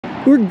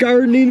We're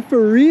gardening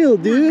for real,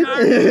 dude.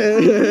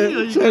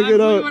 Check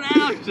it out. What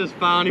Alex just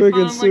found. He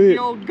Freaking found sweet. like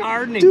the old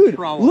gardening Dude,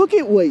 trowel. look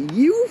at what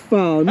you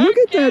found. Look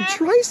at that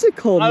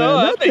tricycle, man.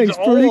 That thing's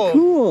pretty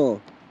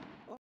cool.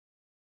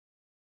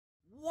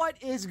 What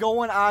is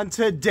going on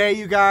today,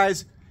 you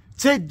guys?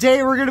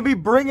 Today we're going to be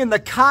bringing the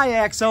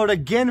kayaks out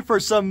again for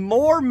some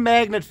more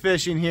magnet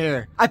fishing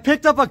here. I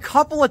picked up a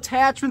couple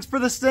attachments for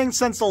this thing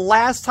since the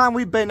last time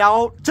we've been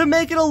out to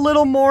make it a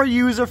little more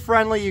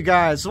user-friendly, you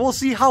guys. So we'll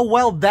see how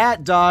well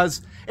that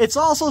does. It's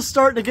also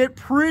starting to get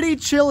pretty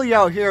chilly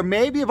out here,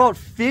 maybe about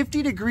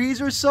 50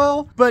 degrees or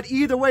so. But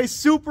either way,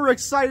 super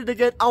excited to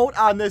get out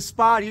on this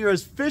spot here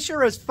as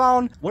Fisher has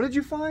found... What did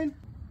you find?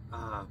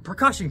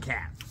 Percussion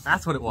cap.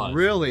 That's what it was.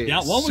 Really?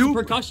 Yeah, one was a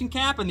percussion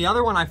cap and the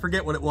other one I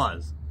forget what it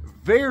was.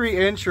 Very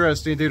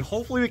interesting, dude.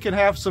 Hopefully we can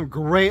have some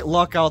great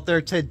luck out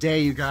there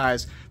today, you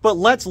guys. But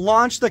let's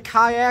launch the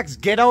kayaks,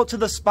 get out to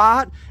the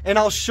spot, and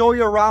I'll show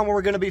you around where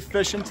we're going to be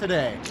fishing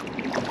today.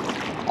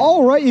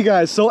 All right, you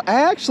guys. So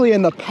actually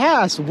in the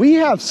past, we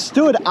have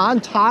stood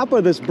on top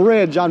of this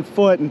bridge on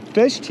foot and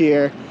fished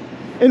here.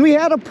 And we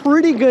had a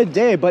pretty good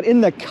day, but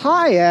in the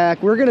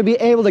kayak, we're gonna be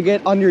able to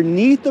get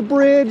underneath the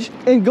bridge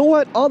and go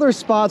at other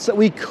spots that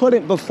we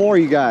couldn't before,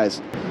 you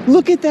guys.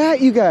 Look at that,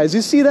 you guys.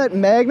 You see that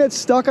magnet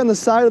stuck on the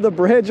side of the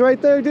bridge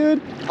right there,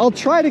 dude? I'll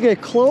try to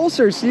get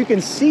closer so you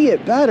can see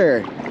it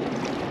better.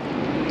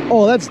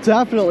 Oh, that's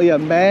definitely a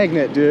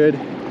magnet, dude.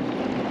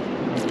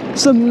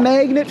 Some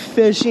magnet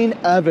fishing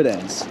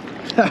evidence.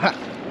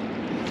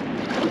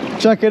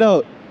 Check it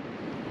out.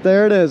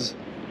 There it is.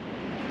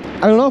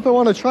 I don't know if I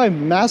want to try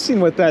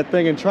messing with that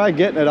thing and try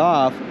getting it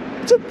off.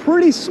 It's a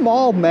pretty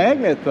small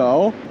magnet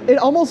though. It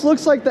almost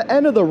looks like the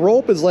end of the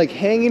rope is like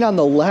hanging on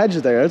the ledge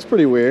there. That's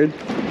pretty weird.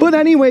 But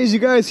anyways, you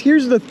guys,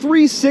 here's the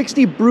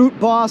 360 Brute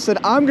Boss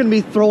that I'm going to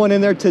be throwing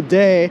in there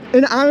today.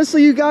 And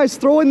honestly, you guys,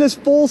 throwing this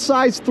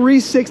full-size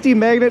 360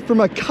 magnet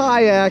from a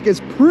kayak is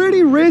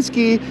pretty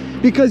risky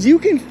because you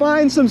can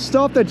find some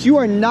stuff that you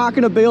are not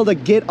going to be able to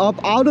get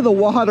up out of the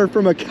water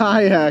from a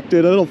kayak,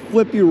 dude. It'll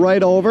flip you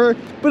right over.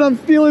 But I'm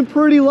feeling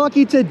pretty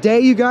lucky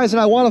today, you guys,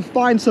 and I want to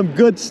find some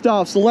good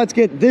stuff. So let's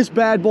get this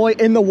bad boy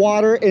in the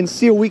water and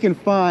see what we can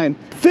find.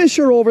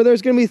 Fisher over there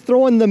is going to be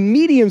throwing the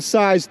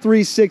medium-sized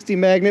 360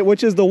 magnet,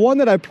 which is the one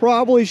that I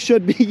probably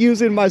should be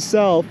using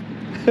myself.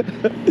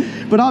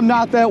 But I'm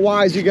not that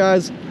wise, you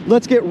guys.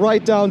 Let's get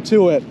right down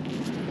to it.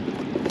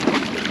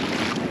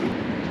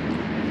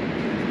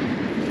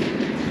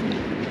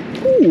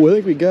 Ooh, I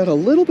think we got a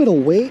little bit of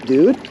weight,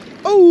 dude.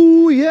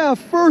 Oh yeah,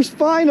 first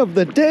find of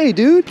the day,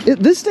 dude.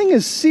 This thing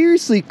is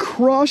seriously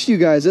crushed, you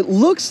guys. It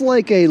looks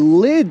like a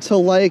lid to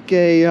like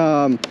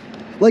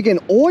an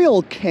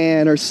oil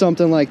can or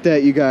something like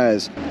that, you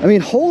guys. I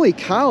mean, holy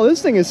cow,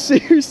 this thing is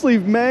seriously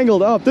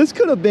mangled up. This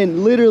could have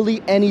been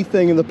literally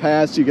anything in the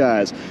past, you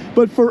guys.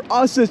 But for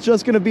us, it's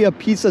just gonna be a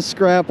piece of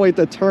scrap weight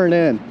to turn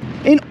in.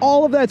 And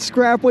all of that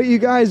scrap weight, you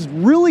guys,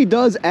 really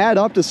does add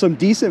up to some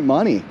decent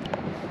money.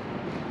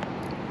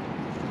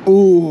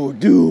 Ooh,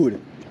 dude.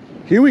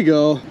 Here we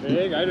go.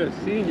 Big, I just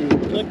seen you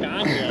click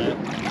on that.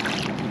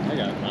 I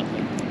got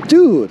nothing.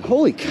 Dude,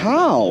 holy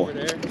cow. Over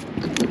there.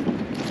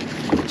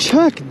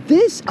 Check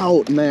this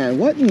out, man.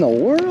 What in the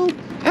world?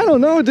 I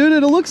don't know, dude.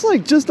 It looks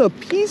like just a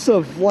piece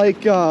of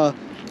like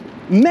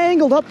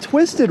mangled up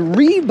twisted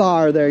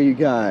rebar there, you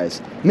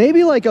guys.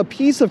 Maybe like a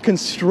piece of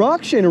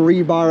construction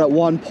rebar at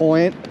one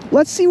point.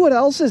 Let's see what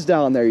else is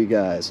down there, you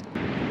guys.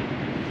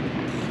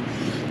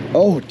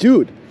 Oh,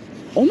 dude.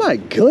 Oh my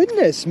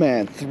goodness,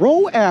 man.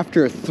 Throw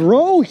after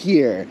throw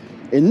here.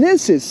 And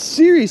this is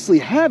seriously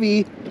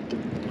heavy.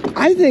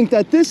 I think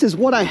that this is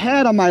what I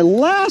had on my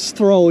last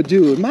throw,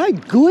 dude. My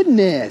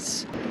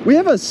goodness. We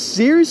have a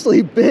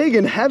seriously big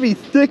and heavy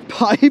thick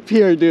pipe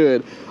here,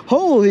 dude.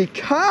 Holy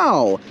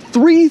cow.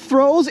 3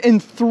 throws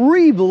and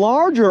 3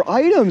 larger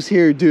items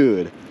here,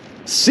 dude.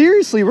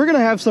 Seriously, we're gonna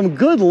have some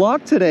good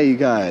luck today, you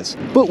guys.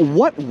 But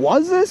what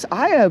was this?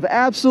 I have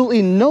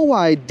absolutely no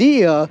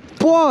idea.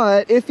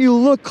 But if you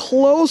look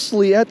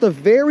closely at the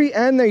very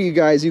end there, you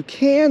guys, you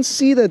can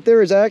see that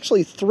there is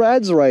actually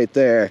threads right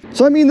there.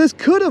 So I mean, this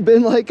could have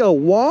been like a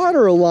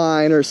water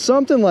line or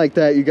something like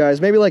that, you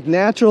guys. Maybe like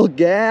natural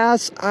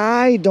gas.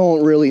 I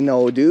don't really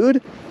know,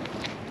 dude.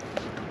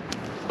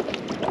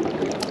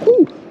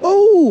 Ooh,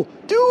 oh,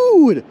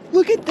 dude,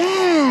 look at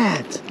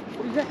that.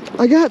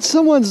 I got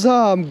someone's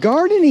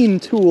gardening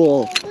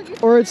tool,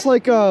 or it's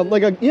like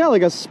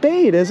a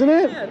spade, isn't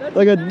it? Yeah,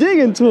 like a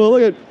digging tool.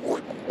 Look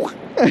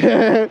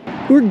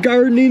at, we're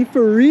gardening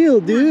for real,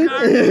 dude.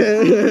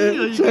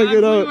 Check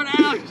it out. What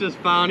Alex just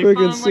found. He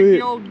Freaking found sweet. like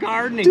the old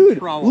gardening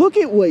trowel. Look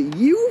at what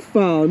you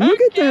found.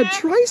 Look at that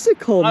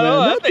tricycle, man.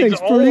 That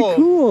thing's pretty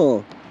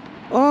cool.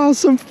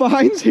 Awesome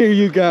finds here,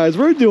 you guys.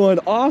 We're doing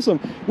awesome.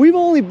 We've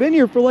only been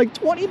here for like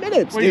 20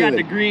 minutes, dude. You got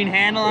the green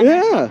handle on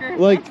that sucker?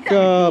 Like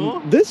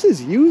cool. This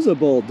is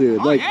usable,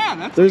 dude. Oh, like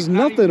yeah, there's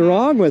nothing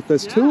wrong with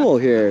this tool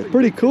here.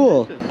 Pretty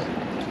cool.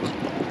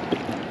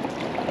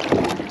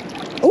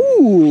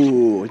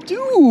 Ooh,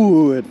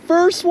 dude,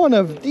 first one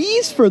of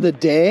these for the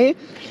day.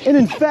 And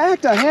in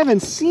fact, I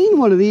haven't seen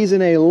one of these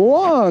in a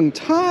long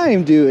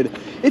time, dude.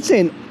 It's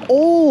an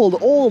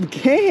old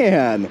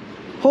can.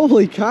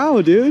 Holy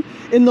cow, dude.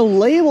 And the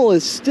label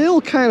is still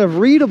kind of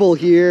readable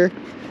here.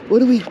 What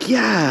do we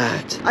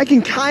got? I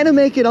can kind of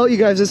make it out, you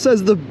guys. It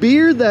says the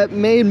beer that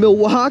made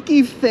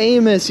Milwaukee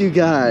famous, you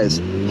guys.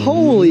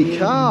 Holy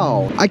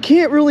cow. I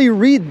can't really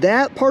read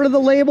that part of the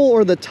label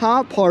or the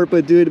top part,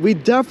 but dude, we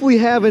definitely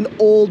have an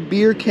old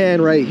beer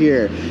can right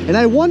here. And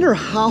I wonder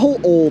how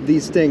old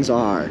these things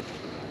are.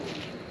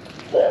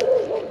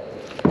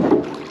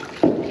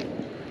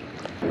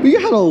 We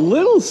got a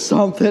little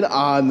something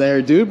on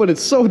there, dude, but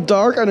it's so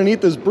dark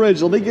underneath this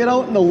bridge. Let me get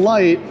out in the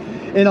light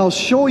and I'll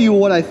show you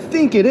what I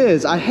think it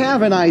is. I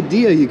have an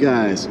idea, you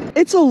guys.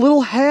 It's a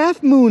little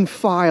half moon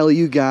file,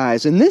 you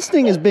guys, and this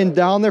thing has been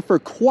down there for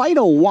quite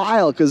a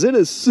while because it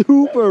is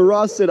super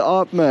rusted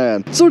up,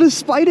 man. So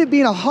despite it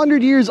being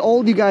 100 years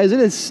old, you guys,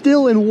 it is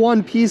still in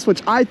one piece,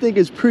 which I think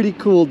is pretty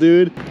cool,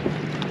 dude.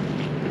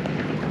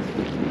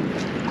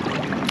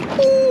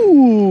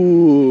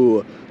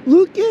 Ooh,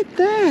 look at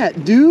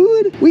that,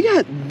 dude. We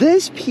got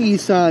this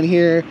piece on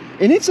here,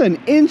 and it's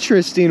an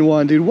interesting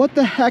one, dude. What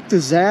the heck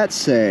does that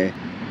say?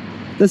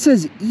 That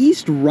says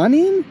East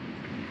Running?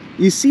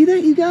 You see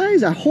that, you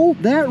guys? I hope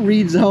that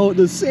reads out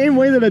the same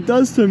way that it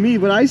does to me,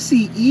 but I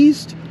see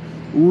East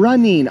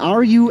Running,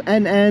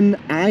 R-U-N-N-I-N-G,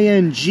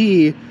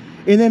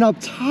 and then up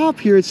top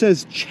here it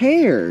says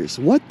chairs.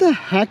 What the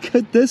heck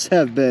could this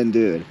have been,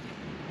 dude?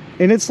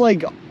 And it's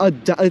like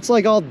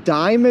all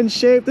diamond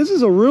shaped. This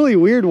is a really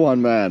weird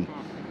one, man.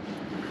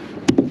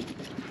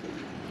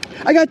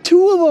 I got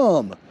two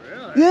of them.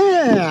 Really?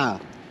 Yeah.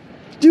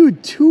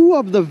 Dude, two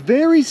of the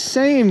very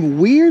same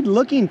weird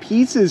looking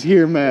pieces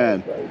here,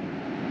 man.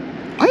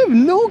 I have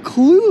no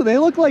clue. They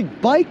look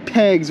like bike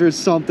pegs or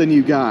something,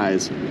 you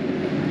guys.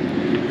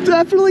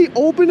 Definitely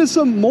open to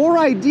some more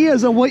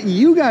ideas on what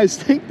you guys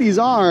think these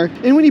are.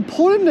 And when you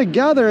put them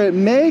together, it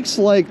makes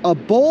like a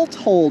bolt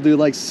hole, dude.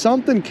 Like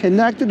something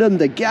connected them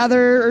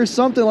together or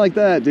something like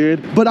that,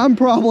 dude. But I'm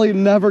probably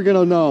never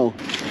gonna know.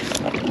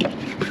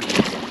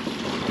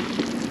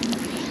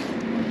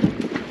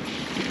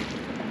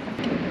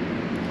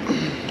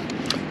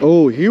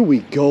 Oh, here we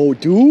go,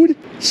 dude.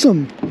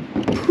 Some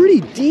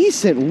pretty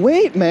decent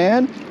weight,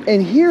 man.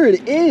 And here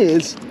it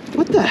is.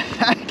 What the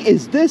heck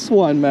is this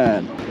one,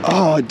 man?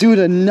 Oh, dude,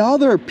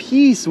 another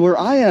piece where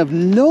I have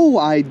no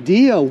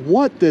idea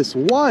what this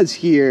was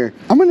here.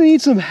 I'm gonna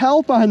need some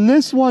help on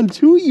this one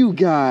too, you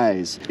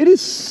guys. It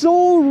is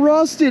so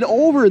rusted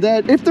over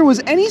that if there was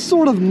any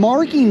sort of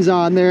markings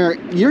on there,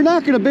 you're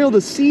not gonna be able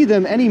to see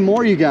them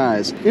anymore, you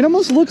guys. It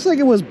almost looks like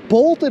it was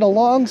bolted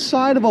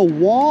alongside of a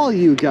wall,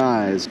 you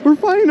guys. We're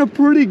finding a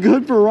pretty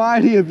good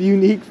variety of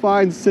unique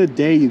finds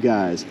today, you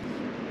guys.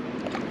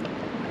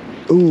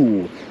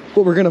 Ooh.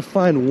 But we're gonna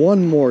find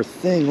one more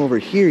thing over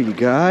here, you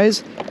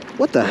guys.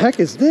 What the heck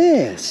is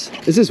this?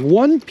 Is this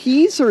one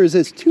piece or is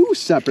this two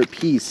separate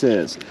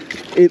pieces?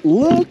 It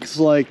looks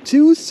like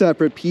two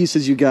separate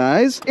pieces, you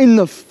guys. And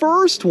the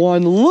first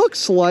one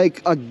looks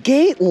like a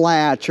gate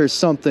latch or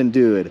something,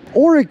 dude.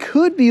 Or it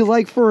could be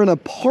like for an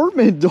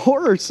apartment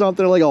door or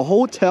something, like a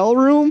hotel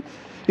room.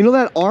 You know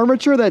that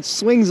armature that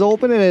swings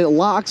open and it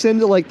locks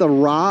into like the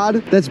rod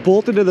that's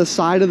bolted to the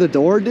side of the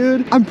door,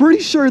 dude? I'm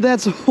pretty sure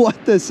that's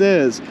what this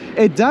is.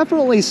 It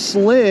definitely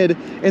slid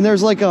and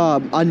there's like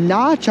a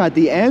notch at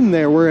the end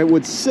there where it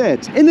would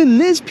sit. And then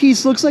this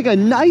piece looks like a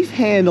knife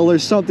handle or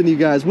something, you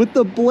guys, with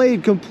the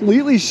blade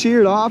completely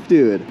sheared off,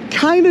 dude.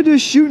 Kind of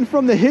just shooting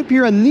from the hip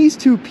here on these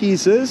two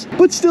pieces,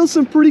 but still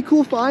some pretty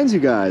cool finds, you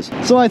guys.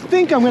 So I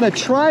think I'm gonna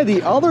try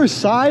the other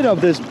side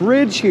of this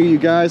bridge here, you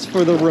guys,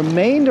 for the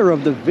remainder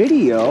of the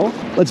video.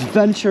 Let's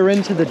venture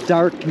into the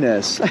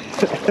darkness.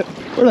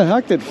 Where the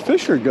heck did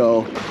Fisher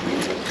go?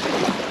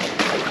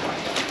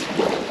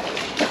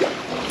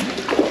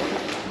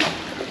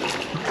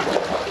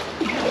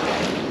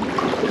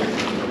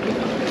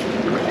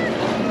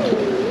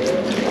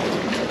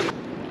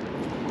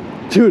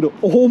 Dude,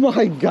 oh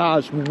my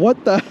gosh,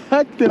 what the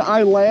heck did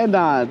I land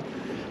on?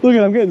 Look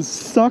at, I'm getting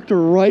sucked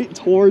right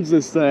towards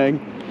this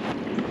thing.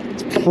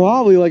 It's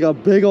probably like a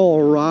big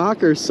old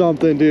rock or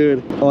something,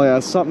 dude. Oh yeah,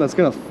 something that's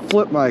gonna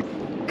flip my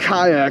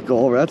kayak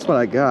over. That's what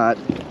I got.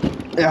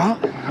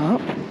 Yeah,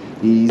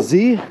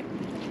 easy.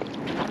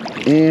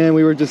 And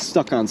we were just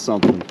stuck on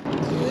something.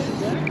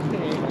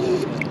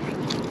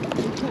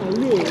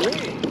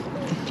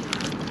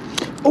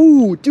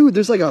 Oh, dude,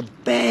 there's like a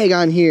bag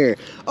on here.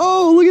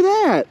 Oh, look at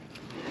that.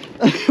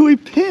 We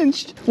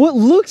pinched what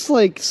looks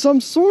like some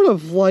sort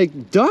of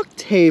like duct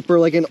tape or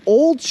like an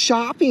old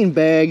shopping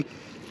bag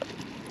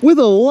with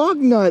a lug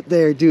nut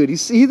there, dude. You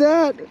see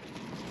that?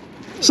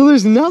 So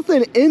there's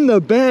nothing in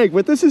the bag,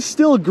 but this is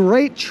still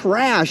great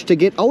trash to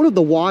get out of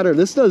the water.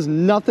 This does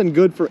nothing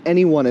good for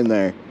anyone in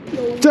there.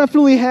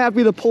 Definitely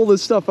happy to pull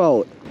this stuff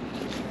out.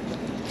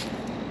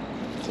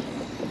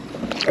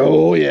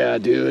 Oh yeah,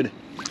 dude.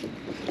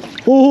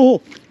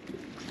 Oh,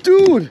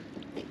 dude.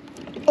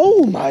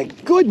 Oh my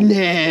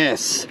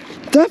goodness.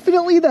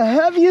 Definitely the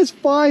heaviest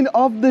find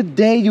of the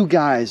day, you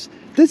guys.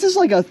 This is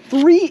like a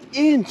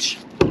 3-inch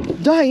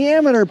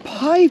diameter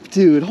pipe,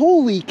 dude.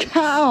 Holy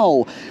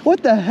cow.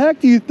 What the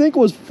heck do you think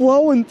was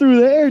flowing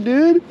through there,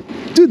 dude?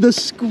 Dude, the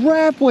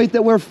scrap weight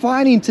that we're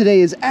finding today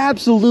is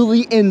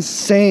absolutely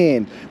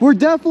insane. We're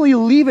definitely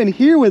leaving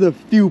here with a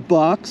few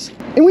bucks.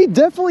 And we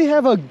definitely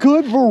have a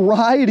good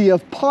variety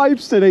of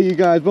pipes today, you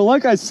guys. But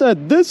like I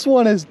said, this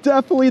one is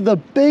definitely the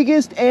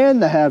biggest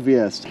and the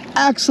heaviest.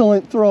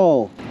 Excellent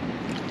throw.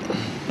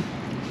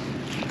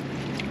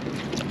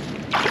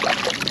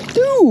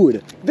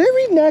 Dude,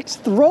 very next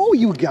throw,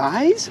 you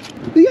guys.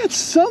 We got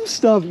some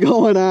stuff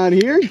going on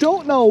here.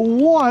 Don't know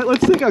what.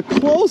 Let's take a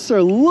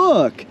closer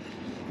look.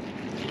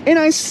 And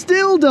I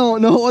still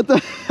don't know what the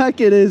heck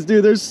it is,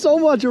 dude. There's so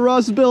much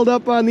rust built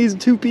up on these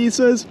two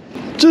pieces.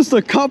 Just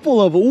a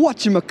couple of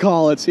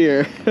whatchamacallits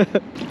here.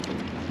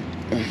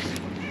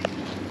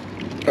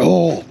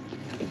 Oh.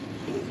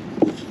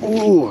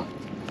 Oh.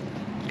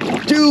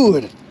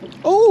 Dude.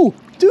 Oh,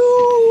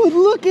 dude,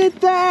 look at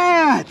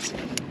that.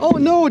 Oh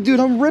no,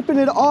 dude, I'm ripping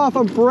it off.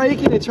 I'm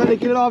breaking it, trying to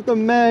get it off the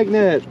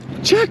magnet.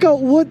 Check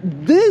out what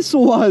this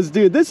was,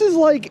 dude. This is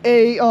like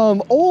a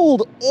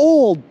old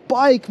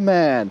bike,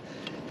 man.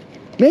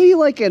 Maybe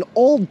like an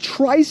old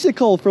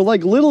tricycle for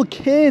like little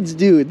kids,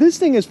 dude. This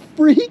thing is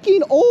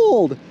freaking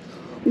old.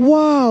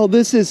 Wow,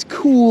 this is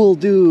cool,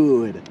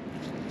 dude.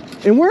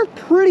 And we're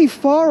pretty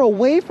far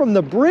away from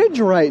the bridge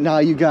right now,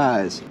 you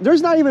guys.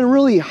 There's not even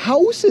really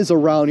houses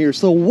around here,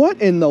 so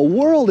what in the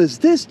world is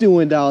this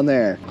doing down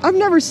there? I've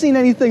never seen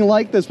anything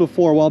like this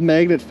before while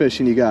magnet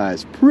fishing, you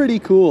guys. Pretty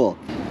cool.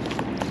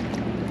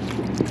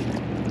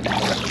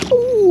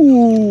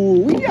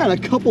 Ooh, we got a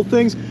couple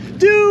things.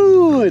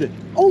 Dude,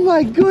 oh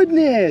my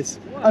goodness.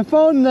 I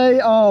found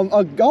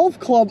a golf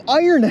club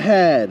iron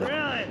head.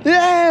 Really?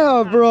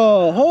 Yeah,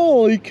 bro.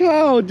 Holy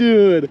cow,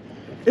 dude.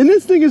 And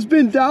this thing has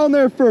been down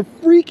there for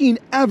freaking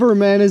ever,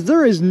 man, as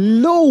there is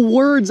no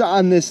words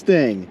on this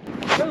thing.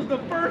 This was the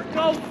first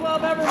golf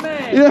club ever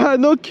made. Yeah,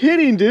 no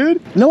kidding,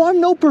 dude. No, I'm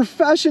no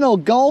professional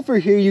golfer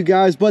here, you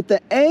guys, but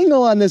the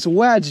angle on this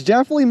wedge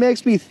definitely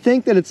makes me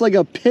think that it's like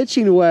a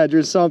pitching wedge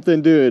or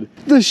something, dude.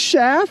 The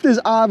shaft is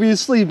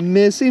obviously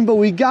missing, but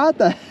we got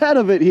the head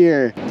of it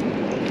here.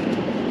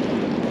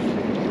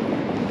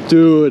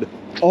 Dude,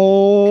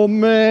 oh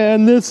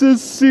man, this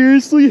is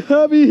seriously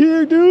heavy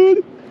here,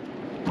 dude.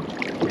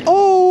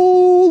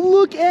 Oh,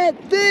 look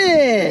at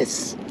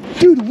this.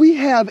 Dude, we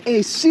have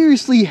a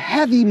seriously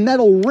heavy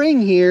metal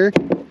ring here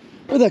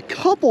with a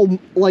couple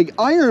like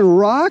iron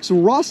rocks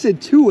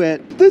rusted to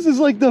it. This is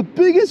like the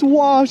biggest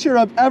washer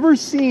I've ever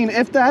seen,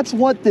 if that's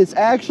what this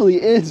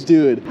actually is,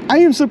 dude. I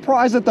am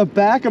surprised that the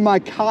back of my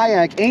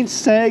kayak ain't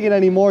sagging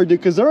anymore, dude,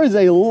 because there is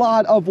a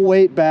lot of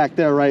weight back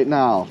there right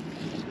now.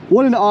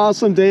 What an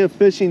awesome day of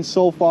fishing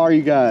so far,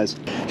 you guys.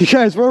 You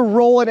guys, we're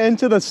rolling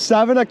into the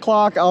 7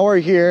 o'clock hour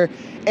here.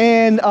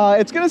 And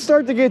it's gonna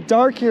start to get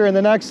dark here in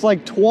the next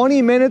like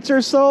 20 minutes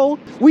or so.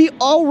 We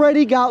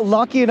already got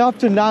lucky enough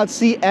to not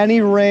see any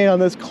rain on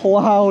this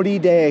cloudy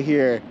day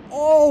here.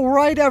 All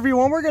right,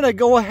 everyone, we're gonna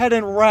go ahead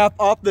and wrap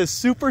up this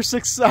super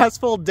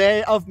successful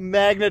day of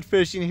magnet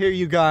fishing here,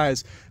 you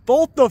guys.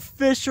 Both the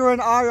fisher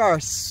and I are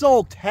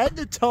soaked head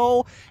to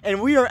toe,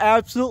 and we are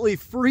absolutely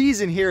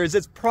freezing here as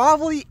it's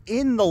probably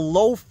in the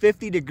low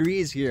 50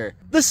 degrees here.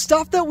 The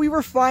stuff that we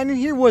were finding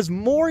here was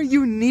more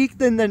unique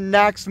than the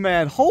next,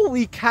 man.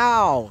 Holy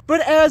cow.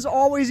 But as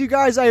always, you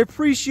guys, I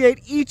appreciate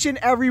each and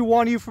every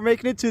one of you for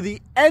making it to the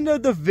end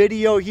of the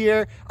video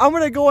here. I'm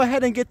gonna go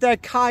ahead and get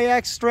that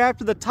kayak strapped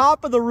to the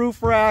top of the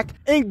roof rack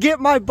and get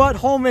my butt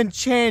home and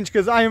change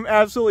because I am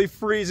absolutely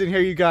freezing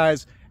here, you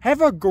guys.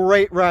 Have a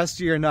great rest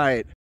of your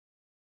night.